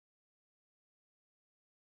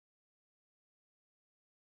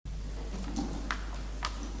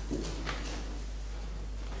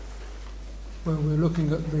Well, we're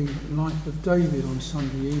looking at the life of David on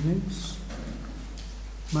Sunday evenings,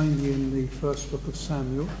 mainly in the first book of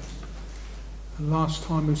Samuel. And last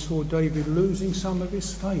time we saw David losing some of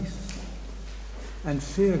his faith, and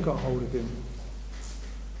fear got hold of him.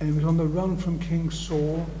 And he was on the run from King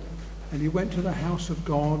Saul, and he went to the house of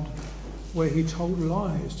God where he told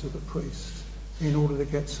lies to the priest in order to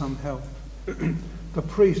get some help. The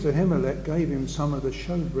priest, Ahimelech, gave him some of the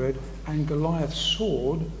showbread and Goliath's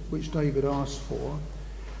sword, which David asked for.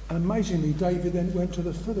 And amazingly, David then went to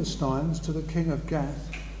the Philistines, to the king of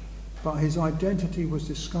Gath, but his identity was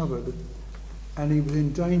discovered and he was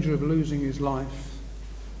in danger of losing his life.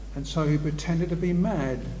 And so he pretended to be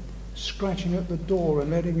mad, scratching at the door and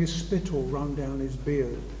letting his spittle run down his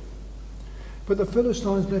beard. But the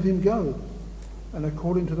Philistines let him go. And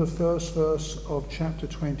according to the first verse of chapter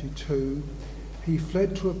 22, he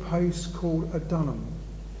fled to a place called Adullam,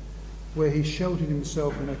 where he sheltered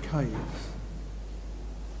himself in a cave.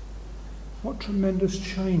 What tremendous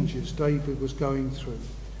changes David was going through.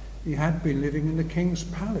 He had been living in the king's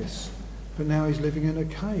palace, but now he's living in a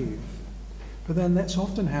cave. But then that's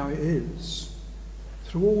often how it is.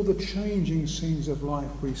 Through all the changing scenes of life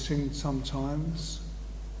we sing sometimes,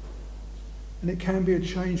 and it can be a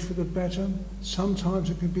change for the better, sometimes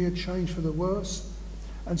it can be a change for the worse.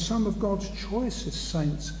 And some of God's choicest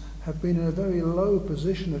saints have been in a very low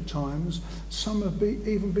position at times. Some have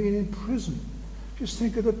even been in prison. Just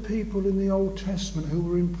think of the people in the Old Testament who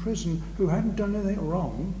were in prison, who hadn't done anything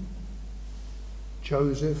wrong.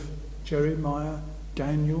 Joseph, Jeremiah,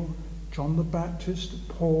 Daniel, John the Baptist,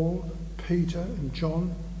 Paul, Peter and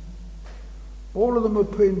John. All of them were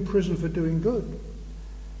put in prison for doing good.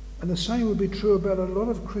 And the same would be true about a lot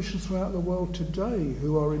of Christians throughout the world today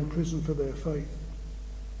who are in prison for their faith.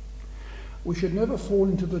 We should never fall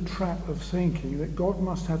into the trap of thinking that God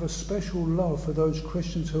must have a special love for those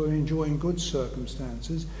Christians who are enjoying good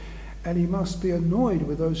circumstances, and he must be annoyed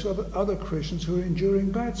with those other Christians who are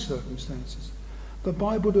enduring bad circumstances. The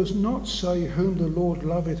Bible does not say, whom the Lord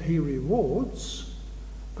loveth he rewards,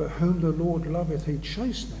 but whom the Lord loveth he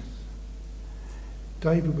chasteneth.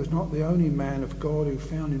 David was not the only man of God who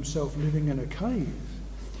found himself living in a cave.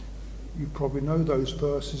 You probably know those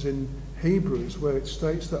verses in Hebrews where it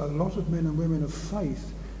states that a lot of men and women of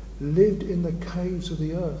faith lived in the caves of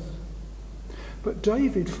the earth. But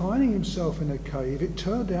David, finding himself in a cave, it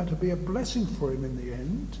turned out to be a blessing for him in the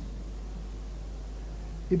end.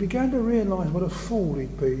 He began to realise what a fool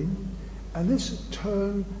he'd been, and this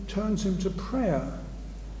turns him to prayer.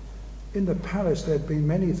 In the palace there had been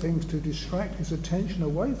many things to distract his attention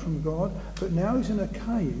away from God, but now he's in a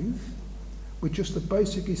cave with just the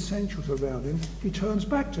basic essentials around him. He turns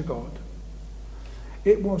back to God.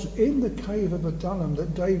 It was in the cave of Adullam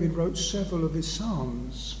that David wrote several of his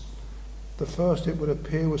psalms. The first, it would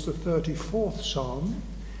appear, was the 34th psalm,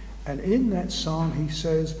 and in that psalm he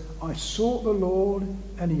says, I sought the Lord,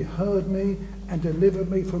 and he heard me and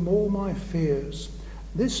delivered me from all my fears.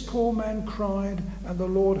 This poor man cried, and the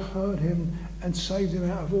Lord heard him and saved him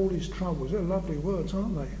out of all his troubles. They're lovely words,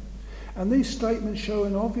 aren't they? And these statements show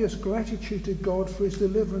an obvious gratitude to God for his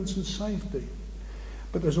deliverance and safety.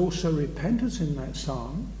 But there's also repentance in that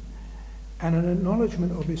psalm and an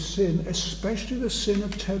acknowledgement of his sin, especially the sin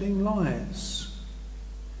of telling lies.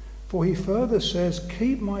 For he further says,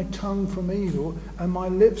 keep my tongue from evil and my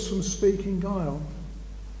lips from speaking guile.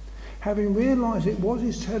 Having realised it was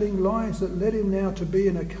his telling lies that led him now to be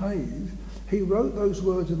in a cave, he wrote those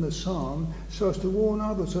words in the psalm so as to warn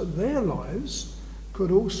others that their lives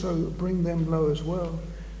could also bring them low as well.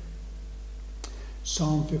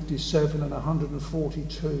 Psalm 57 and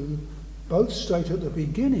 142 both state at the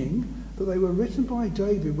beginning that they were written by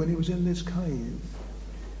David when he was in this cave.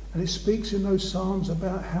 And it speaks in those psalms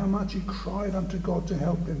about how much he cried unto God to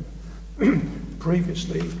help him.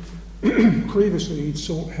 Previously he'd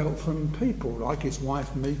sought help from people, like his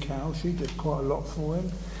wife Michal. She did quite a lot for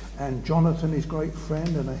him. And Jonathan, his great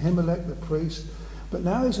friend, and Ahimelech, the priest. But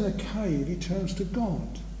now he's in a cave, he turns to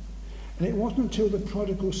God. And it wasn't until the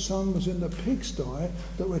prodigal son was in the pigsty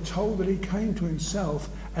that we're told that he came to himself.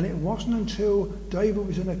 And it wasn't until David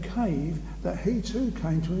was in a cave that he too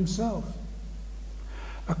came to himself.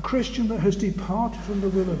 A Christian that has departed from the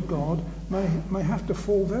will of God may have to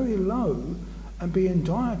fall very low and be in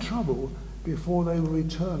dire trouble before they will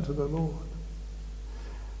return to the Lord.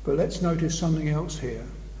 But let's notice something else here.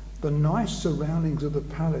 The nice surroundings of the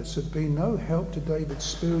palace had been no help to David's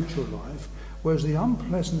spiritual life, whereas the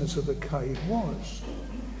unpleasantness of the cave was.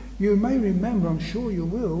 You may remember, I'm sure you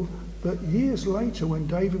will, that years later when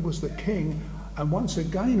David was the king and once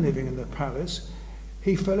again living in the palace,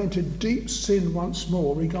 he fell into deep sin once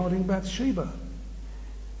more regarding Bathsheba.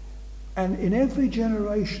 And in every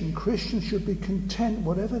generation, Christians should be content,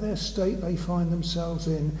 whatever their state they find themselves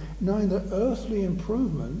in, knowing that earthly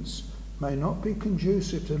improvements may not be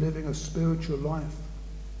conducive to living a spiritual life.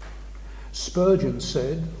 Spurgeon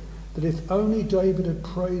said that if only David had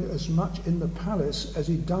prayed as much in the palace as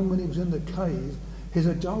he'd done when he was in the cave, his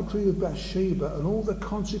adultery with Bathsheba and all the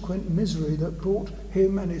consequent misery that brought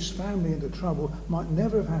him and his family into trouble might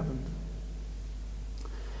never have happened.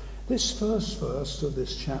 This first verse of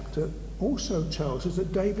this chapter also tells us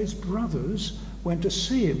that David's brothers went to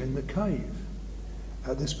see him in the cave.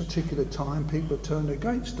 At this particular time, people had turned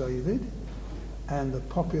against David, and the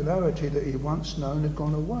popularity that he once known had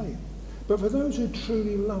gone away. But for those who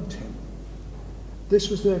truly loved him, this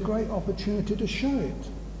was their great opportunity to show it.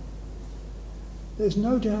 There's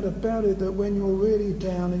no doubt about it that when you're really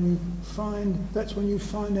down and that's when you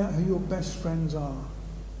find out who your best friends are.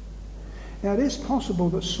 Now, it is possible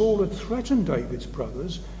that Saul had threatened David's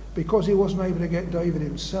brothers because he wasn't able to get David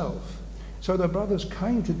himself. So the brothers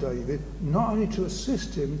came to David not only to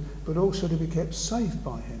assist him, but also to be kept safe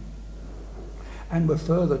by him. And were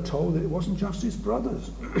further told that it wasn't just his brothers,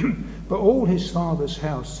 but all his father's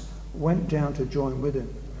house went down to join with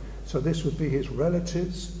him. So this would be his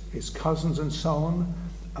relatives, his cousins and so on,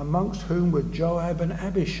 amongst whom were Joab and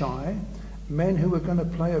Abishai, men who were going to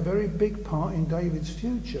play a very big part in David's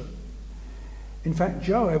future. In fact,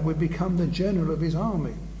 Joab would become the general of his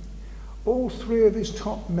army. All three of his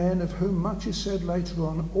top men, of whom much is said later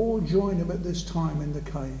on, all joined him at this time in the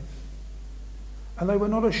cave. And they were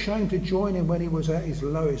not ashamed to join him when he was at his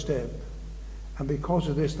lowest ebb. And because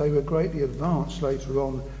of this, they were greatly advanced later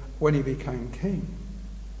on when he became king.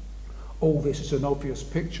 All this is an obvious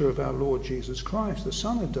picture of our Lord Jesus Christ, the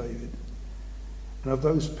Son of David, and of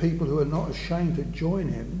those people who are not ashamed to join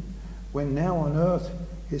him when now on earth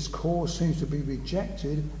his cause seems to be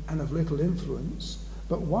rejected and of little influence.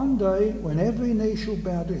 But one day, when every knee shall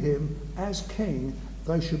bow to him as king,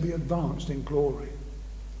 they shall be advanced in glory.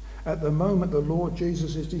 At the moment, the Lord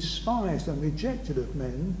Jesus is despised and rejected of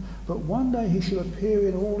men, but one day he shall appear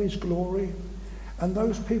in all his glory, and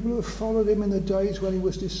those people who have followed him in the days when he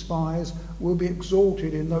was despised will be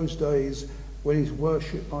exalted in those days when he's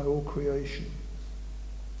worshipped by all creation.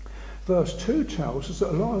 Verse 2 tells us that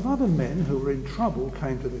a lot of other men who were in trouble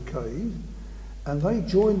came to the cave, and they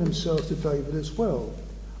joined themselves to David as well.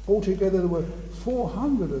 Altogether there were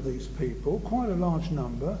 400 of these people, quite a large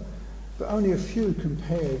number, but only a few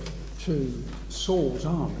compared to Saul's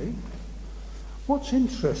army. What's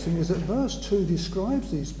interesting is that verse 2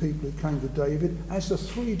 describes these people who came to David as the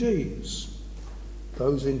 3 Ds: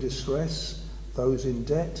 those in distress, those in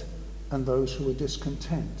debt, and those who were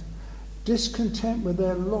discontent. Discontent with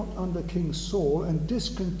their lot under King Saul, and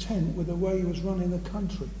discontent with the way he was running the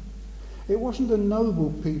country. It wasn't the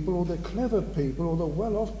noble people or the clever people or the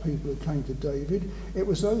well-off people who came to David. It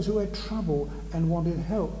was those who had trouble and wanted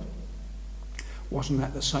help. Wasn't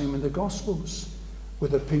that the same in the Gospels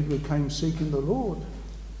with the people who came seeking the Lord?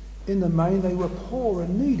 In the main, they were poor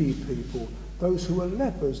and needy people, those who were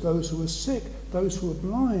lepers, those who were sick, those who were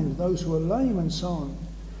blind, those who were lame, and so on.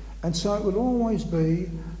 And so it will always be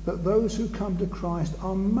that those who come to Christ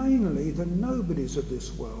are mainly the nobodies of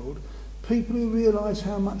this world, people who realise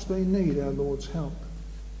how much they need our Lord's help.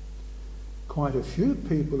 Quite a few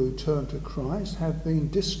people who turn to Christ have been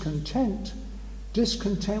discontent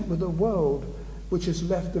with the world, which has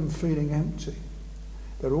left them feeling empty.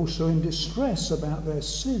 They're also in distress about their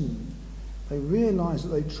sin. They realise that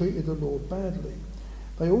they treated the Lord badly.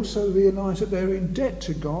 They also realise that they're in debt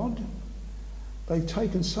to God. They've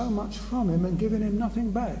taken so much from him and given him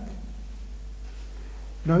nothing back.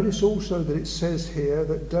 Notice also that it says here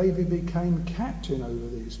that David became captain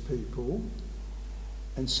over these people,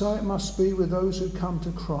 and so it must be with those who come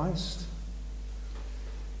to Christ.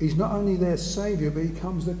 He's not only their saviour, but he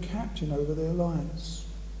becomes the captain over their lives.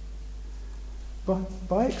 But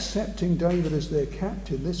by accepting David as their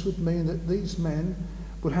captain, this would mean that these men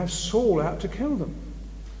would have Saul out to kill them.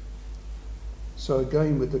 So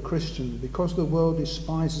again with the Christian, because the world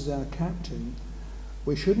despises our captain,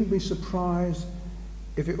 we shouldn't be surprised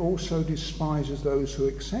if it also despises those who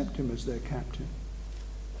accept him as their captain.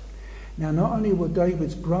 Now, not only were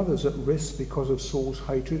David's brothers at risk because of Saul's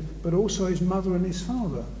hatred, but also his mother and his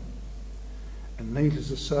father. And needless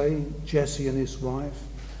to say, Jesse and his wife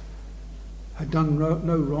had done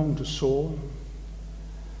no wrong to Saul.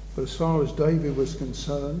 But as far as David was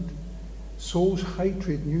concerned, Saul's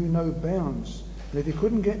hatred knew no bounds. And if he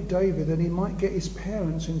couldn't get David, then he might get his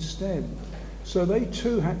parents instead. So they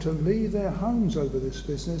too had to leave their homes over this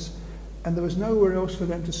business, and there was nowhere else for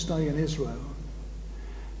them to stay in Israel.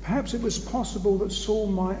 Perhaps it was possible that Saul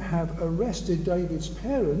might have arrested David's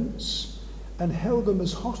parents and held them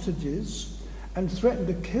as hostages and threatened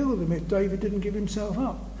to kill them if David didn't give himself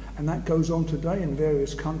up. And that goes on today in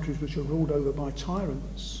various countries which are ruled over by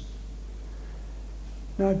tyrants.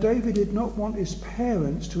 Now, David did not want his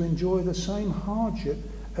parents to enjoy the same hardship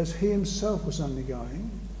as he himself was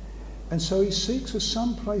undergoing, and so he seeks for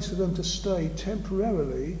some place for them to stay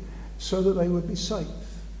temporarily so that they would be safe.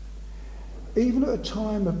 Even at a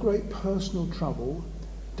time of great personal trouble,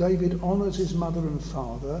 David honours his mother and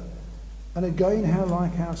father, and again how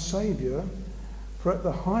like our Saviour, for at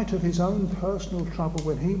the height of his own personal trouble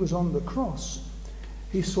when he was on the cross,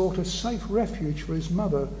 he sought a safe refuge for his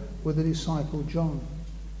mother with the disciple John.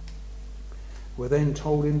 We're then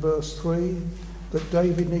told in verse 3 that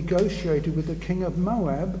David negotiated with the king of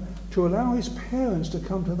Moab to allow his parents to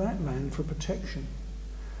come to that land for protection.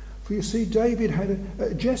 For you see,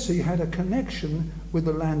 Jesse had a connection with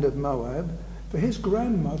the land of Moab, for his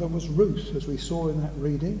grandmother was Ruth, as we saw in that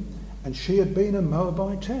reading, and she had been a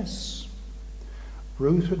Moabitess.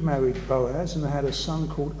 Ruth had married Boaz and had a son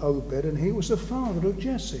called Obed, and he was the father of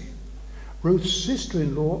Jesse. Ruth's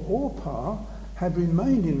sister-in-law, Orpah, had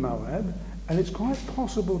remained in Moab, and it's quite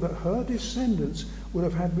possible that her descendants would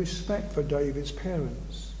have had respect for David's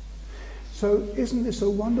parents. So isn't this a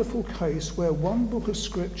wonderful case where one book of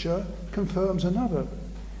Scripture confirms another?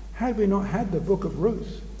 Had we not had the book of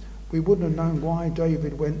Ruth, we wouldn't have known why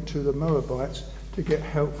David went to the Moabites to get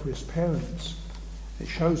help for his parents. It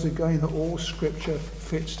shows again that all Scripture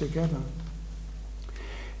fits together.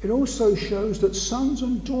 It also shows that sons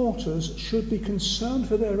and daughters should be concerned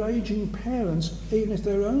for their aging parents, even if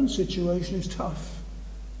their own situation is tough.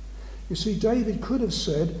 You see, David could have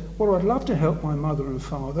said, well, I'd love to help my mother and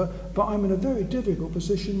father, but I'm in a very difficult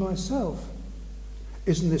position myself.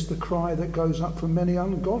 Isn't this the cry that goes up from many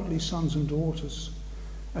ungodly sons and daughters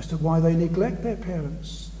as to why they neglect their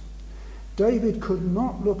parents? David could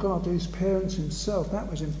not look after his parents himself. That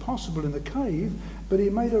was impossible in the cave, but he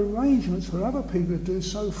made arrangements for other people to do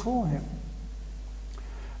so for him.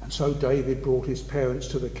 And so David brought his parents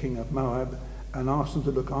to the king of Moab and asked them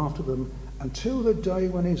to look after them until the day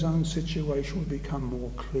when his own situation would become more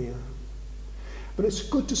clear. But it's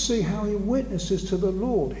good to see how he witnesses to the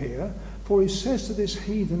Lord here, for he says to this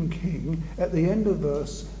heathen king at the end of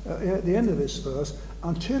this verse,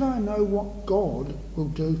 until I know what God will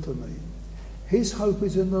do for me. His hope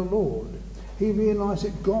is in the Lord. He realised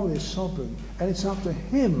that God is sovereign, and it's up to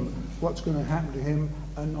him what's going to happen to him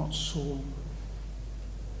and not Saul.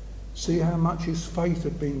 See how much his faith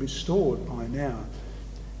had been restored by now.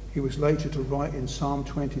 He was later to write in Psalm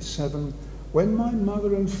 27, when my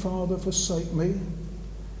mother and father forsake me,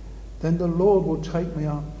 then the Lord will take me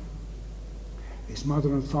up. His mother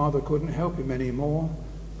and father couldn't help him anymore,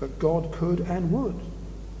 but God could and would.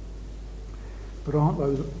 But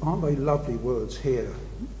aren't they lovely words here,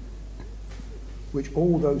 which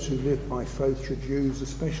all those who live by faith should use,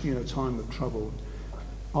 especially in a time of trouble?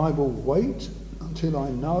 I will wait until I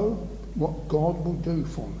know what God will do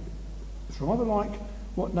for me. It's rather like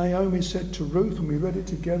what Naomi said to Ruth, and we read it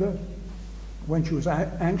together, when she was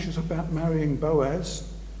anxious about marrying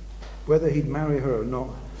Boaz, whether he'd marry her or not.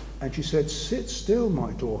 And she said, sit still,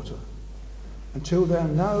 my daughter, until thou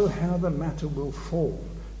know how the matter will fall.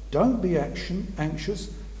 Don't be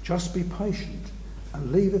anxious, just be patient,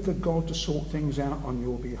 and leave it for God to sort things out on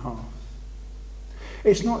your behalf.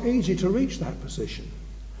 It's not easy to reach that position,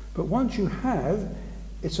 but once you have,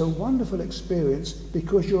 it's a wonderful experience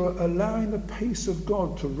because you're allowing the peace of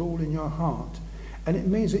God to rule in your heart. And it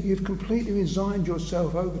means that you've completely resigned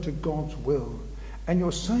yourself over to God's will. And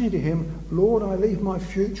you're saying to him, Lord, I leave my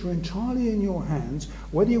future entirely in your hands.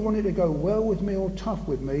 Whether you want it to go well with me or tough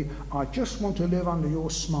with me, I just want to live under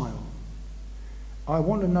your smile. I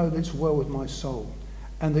want to know that it's well with my soul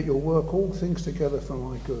and that you'll work all things together for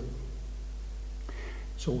my good.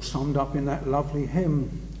 It's all summed up in that lovely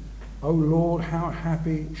hymn. O Lord, how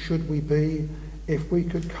happy should we be if we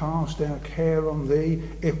could cast our care on thee,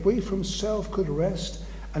 if we from self could rest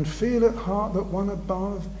and feel at heart that one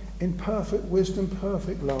above, in perfect wisdom,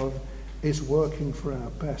 perfect love, is working for our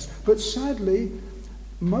best. But sadly,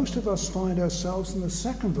 most of us find ourselves in the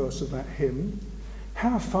second verse of that hymn.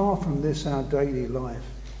 How far from this our daily life,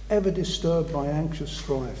 ever disturbed by anxious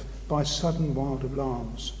strife, by sudden wild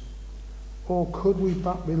alarms? Or could we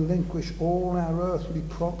but relinquish all our earthly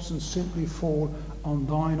props and simply fall on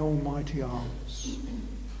thine almighty arms?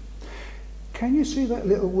 Can you see that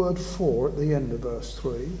little word for at the end of verse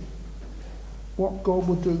 3? What God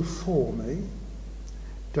would do for me.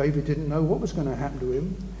 David didn't know what was going to happen to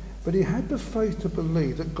him, but he had the faith to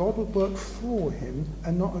believe that God would work for him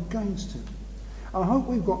and not against him. I hope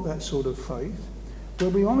we've got that sort of faith, where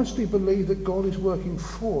we honestly believe that God is working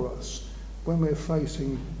for us when we're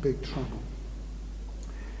facing big trouble.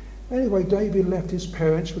 Anyway, David left his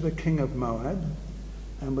parents with the king of Moab,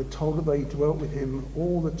 and we're told that they dwelt with him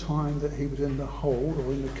all the time that he was in the hold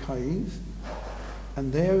or in the cave.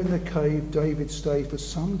 And there in the cave, David stayed for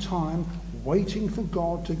some time, waiting for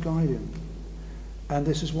God to guide him. And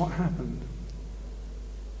this is what happened.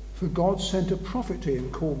 For God sent a prophet to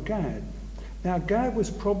him called Gad. Now, Gad was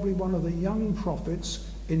probably one of the young prophets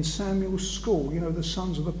in Samuel's school. You know, the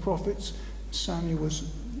sons of the prophets, Samuel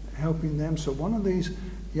was helping them. So one of these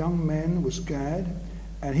young men was Gad,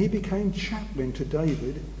 and he became chaplain to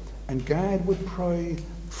David, and Gad would pray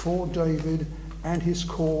for David and his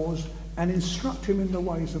cause and instruct him in the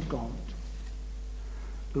ways of God.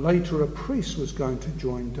 Later, a priest was going to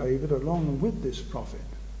join David along with this prophet.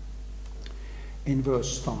 In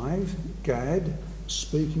verse 5, Gad,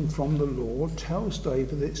 speaking from the Lord, tells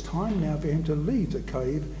David that it's time now for him to leave the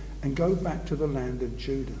cave and go back to the land of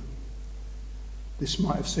Judah. This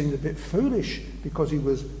might have seemed a bit foolish because he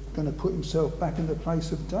was going to put himself back in the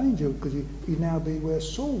place of danger, because he'd now be where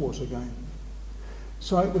Saul was again.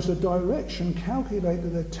 So it was a direction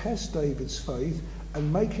calculated to test David's faith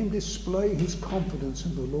and make him display his confidence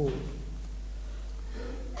in the Lord.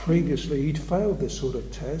 Previously, he'd failed this sort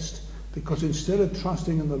of test because instead of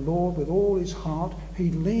trusting in the Lord with all his heart,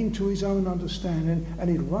 he'd leaned to his own understanding and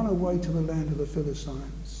he'd run away to the land of the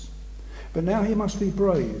Philistines. But now he must be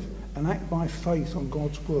brave and act by faith on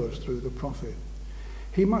God's words through the prophet.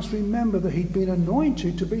 He must remember that he'd been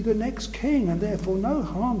anointed to be the next king, and therefore no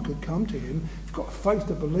harm could come to him. He's got faith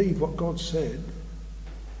to believe what God said.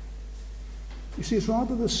 You see, it's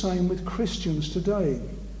rather the same with Christians today.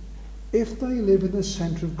 If they live in the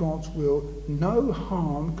centre of God's will, no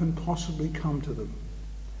harm can possibly come to them.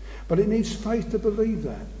 But it needs faith to believe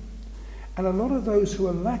that. And a lot of those who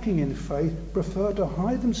are lacking in faith prefer to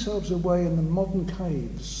hide themselves away in the modern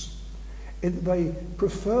caves. They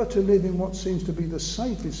prefer to live in what seems to be the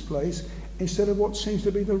safest place instead of what seems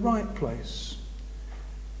to be the right place.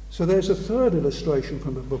 So there's a third illustration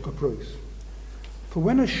from the book of Ruth. For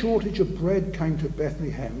when a shortage of bread came to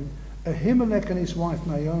Bethlehem, Ahimelech and his wife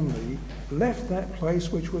Naomi left that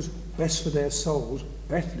place which was best for their souls,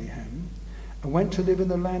 Bethlehem, and went to live in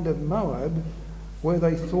the land of Moab, where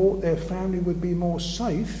they thought their family would be more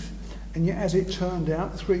safe, and yet as it turned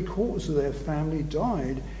out, 3/4 of their family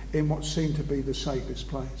died in what seemed to be the safest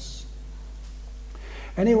place.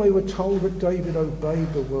 Anyway, we're told that David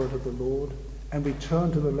obeyed the word of the Lord and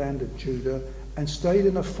returned to the land of Judah and stayed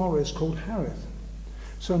in a forest called Hareth.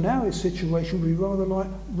 So now his situation would be rather like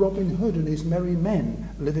Robin Hood and his merry men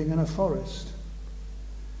living in a forest.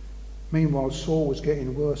 Meanwhile, Saul was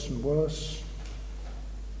getting worse and worse,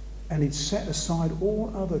 and he'd set aside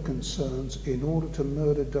all other concerns in order to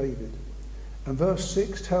murder David. And verse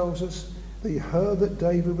 6 tells us that he heard that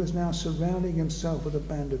David was now surrounding himself with a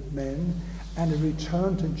band of men and had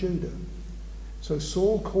returned to Judah. So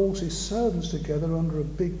Saul calls his servants together under a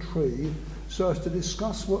big tree so as to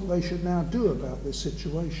discuss what they should now do about this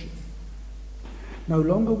situation. No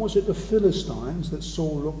longer was it the Philistines that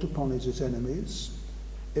Saul looked upon as his enemies,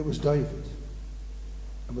 it was David.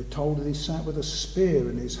 And we're told that he sat with a spear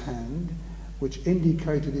in his hand, which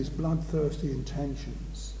indicated his bloodthirsty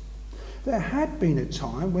intentions. There had been a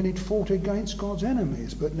time when he'd fought against God's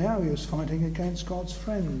enemies, but now he was fighting against God's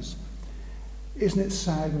friends. Isn't it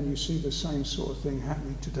sad when you see the same sort of thing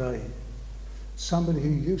happening today? Somebody who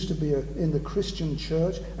used to be in the Christian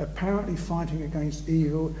church, apparently fighting against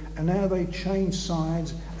evil, and now they change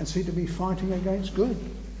sides and seem to be fighting against good.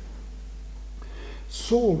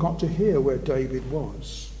 Saul got to hear where David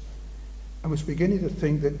was and was beginning to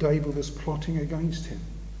think that David was plotting against him.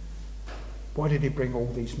 Why did he bring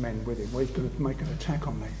all these men with him? Well, he's going to make an attack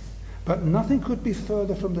on me. But nothing could be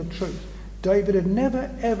further from the truth. David had never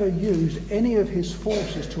ever used any of his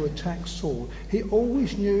forces to attack Saul. He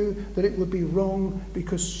always knew that it would be wrong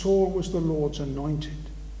because Saul was the Lord's anointed.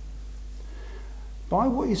 By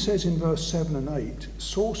what he says in verse 7 and 8,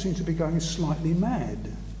 Saul seems to be going slightly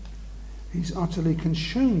mad. He's utterly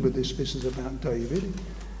consumed with this business about David,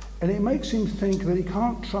 and it makes him think that he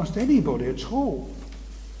can't trust anybody at all.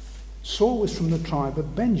 Saul was from the tribe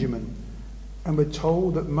of Benjamin, and we're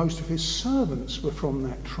told that most of his servants were from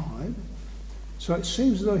that tribe. So it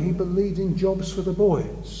seems as though he believed in jobs for the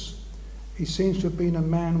boys. He seems to have been a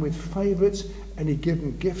man with favourites, and he'd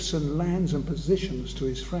given gifts and lands and positions to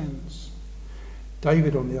his friends.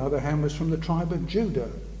 David, on the other hand, was from the tribe of Judah.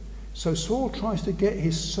 So Saul tries to get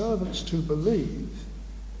his servants to believe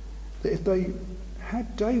that if they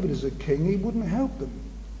had David as a king, he wouldn't help them.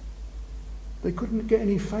 They couldn't get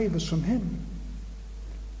any favours from him.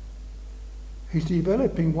 He's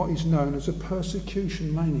developing what is known as a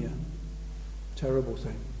persecution mania. Terrible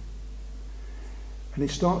thing. And he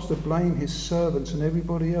starts to blame his servants and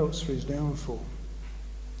everybody else for his downfall.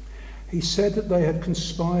 He said that they had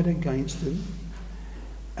conspired against him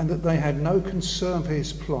and that they had no concern for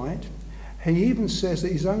his plight. He even says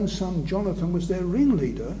that his own son Jonathan was their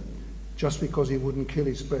ringleader just because he wouldn't kill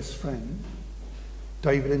his best friend.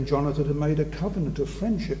 David and Jonathan had made a covenant of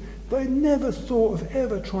friendship. They never thought of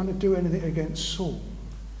ever trying to do anything against Saul.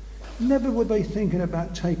 Never were they thinking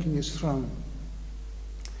about taking his throne.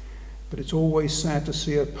 But it's always sad to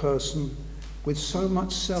see a person with so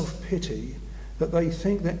much self-pity that they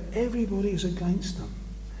think that everybody is against them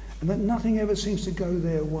and that nothing ever seems to go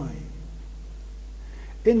their way.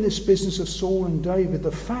 In this business of Saul and David,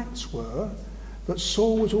 the facts were that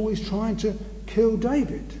Saul was always trying to kill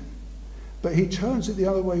David. But he turns it the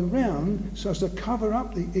other way round so as to cover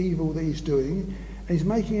up the evil that he's doing, and he's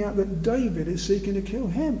making out that David is seeking to kill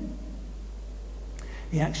him.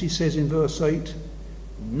 He actually says in verse 8,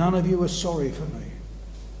 "None of you are sorry for me.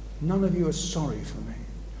 None of you are sorry for me."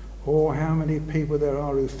 Oh, how many people there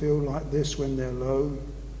are who feel like this when they're low,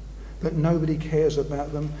 that nobody cares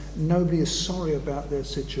about them, nobody is sorry about their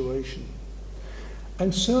situation.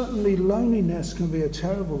 And certainly loneliness can be a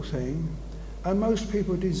terrible thing, and most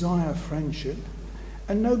people desire friendship,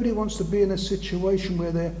 and nobody wants to be in a situation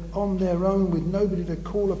where they're on their own with nobody to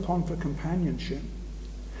call upon for companionship.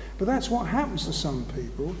 But that's what happens to some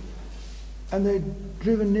people, and they're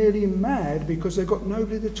driven nearly mad because they've got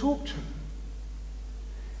nobody to talk to.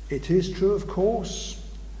 It is true, of course,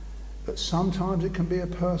 that sometimes it can be a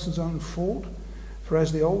person's own fault, for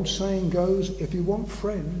as the old saying goes, if you want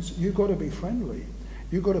friends, you've got to be friendly.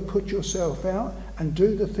 You've got to put yourself out and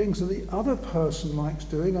do the things that the other person likes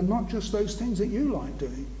doing and not just those things that you like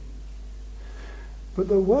doing. But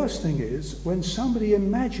the worst thing is when somebody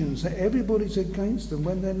imagines that everybody's against them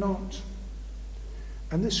when they're not.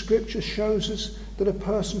 And this scripture shows us that a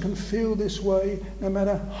person can feel this way no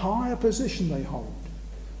matter how high a position they hold.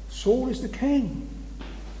 Saul is the king.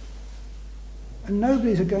 And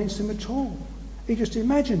nobody's against him at all. He just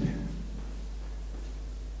imagined it.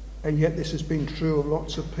 And yet this has been true of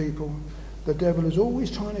lots of people. The devil is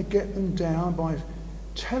always trying to get them down by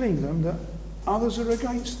telling them that others are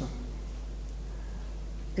against them.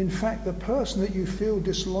 In fact, the person that you feel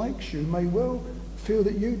dislikes you may well feel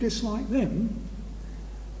that you dislike them,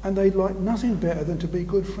 and they'd like nothing better than to be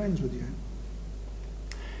good friends with you.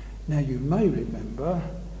 Now you may remember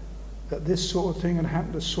that this sort of thing had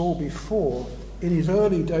happened to Saul before, in his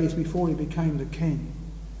early days before he became the king.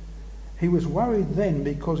 He was worried then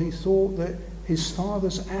because he thought that his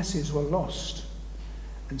father's asses were lost.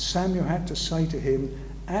 And Samuel had to say to him,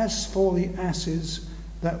 "As for the asses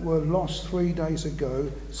that were lost 3 days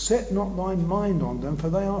ago, set not thy mind on them,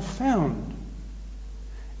 for they are found."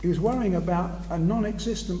 He was worrying about a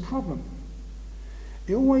non-existent problem.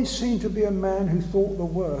 He always seemed to be a man who thought the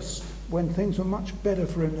worst when things were much better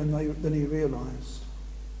for him than he realised.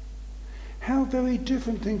 How very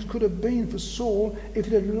different things could have been for Saul if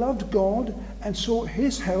he had loved God and sought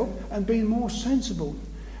his help and been more sensible.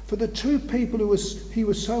 For the two people he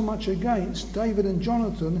was so much against, David and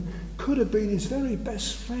Jonathan, could have been his very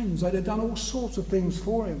best friends. They'd have done all sorts of things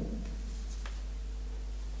for him.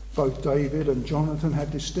 Both David and Jonathan had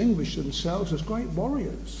distinguished themselves as great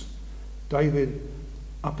warriors. David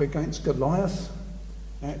up against Goliath,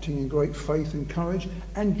 acting in great faith and courage,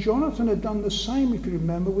 and Jonathan had done the same, if you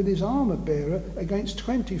remember, with his armour bearer against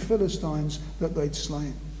 20 Philistines that they'd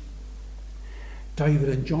slain. David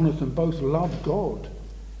and Jonathan both loved God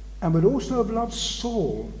and would also have loved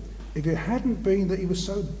Saul if it hadn't been that he was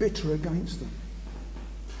so bitter against them.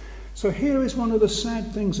 So here is one of the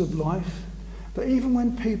sad things of life, that even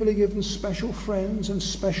when people are given special friends and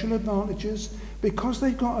special advantages, because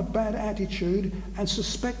they've got a bad attitude and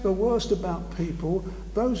suspect the worst about people,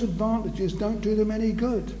 those advantages don't do them any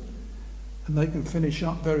good. And they can finish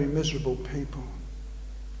up very miserable people.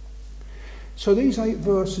 So these 8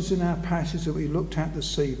 verses in our passage that we looked at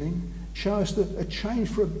this evening show us a change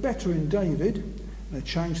for a better in David and a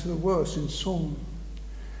change for the worse in Saul.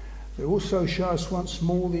 They also show us once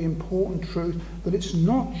more the important truth that it's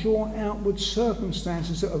not your outward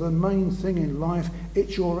circumstances that are the main thing in life,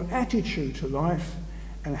 it's your attitude to life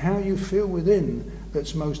and how you feel within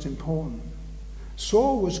that's most important.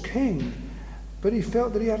 Saul was king, but he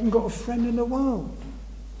felt that he hadn't got a friend in the world,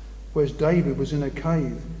 whereas David was in a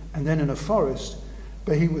cave and then in a forest,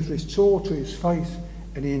 but he was restored to his faith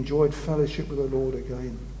and he enjoyed fellowship with the Lord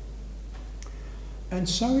again. And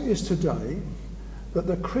so it is today that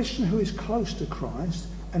the Christian who is close to Christ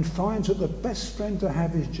and finds that the best friend to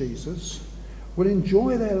have is Jesus will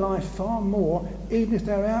enjoy their life far more, even if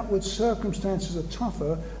their outward circumstances are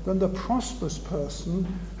tougher, than the prosperous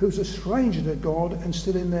person who's a stranger to God and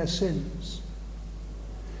still in their sins.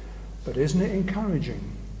 But isn't it encouraging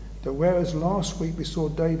that whereas last week we saw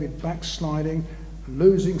David backsliding,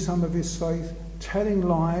 losing some of his faith, telling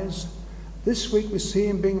lies, this week we see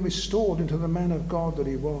him being restored into the man of God that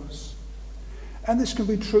he was. And this can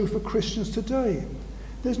be true for Christians today.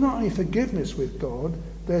 There's not only forgiveness with God,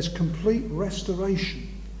 there's complete restoration.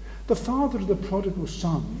 The father of the prodigal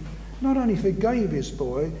son not only forgave his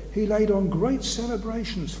boy, he laid on great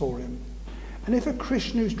celebrations for him. And if a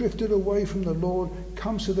Christian who's drifted away from the Lord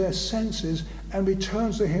comes to their senses and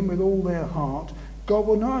returns to him with all their heart, God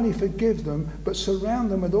will not only forgive them, but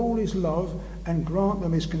surround them with all his love and grant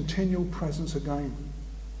them his continual presence again.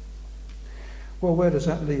 Well, where does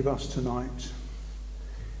that leave us tonight?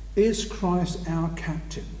 Is Christ our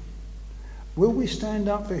captain? Will we stand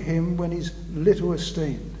up for him when he's little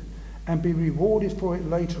esteemed and be rewarded for it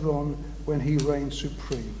later on when he reigns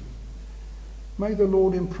supreme? May the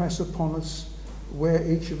Lord impress upon us where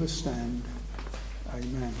each of us stand.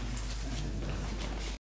 Amen.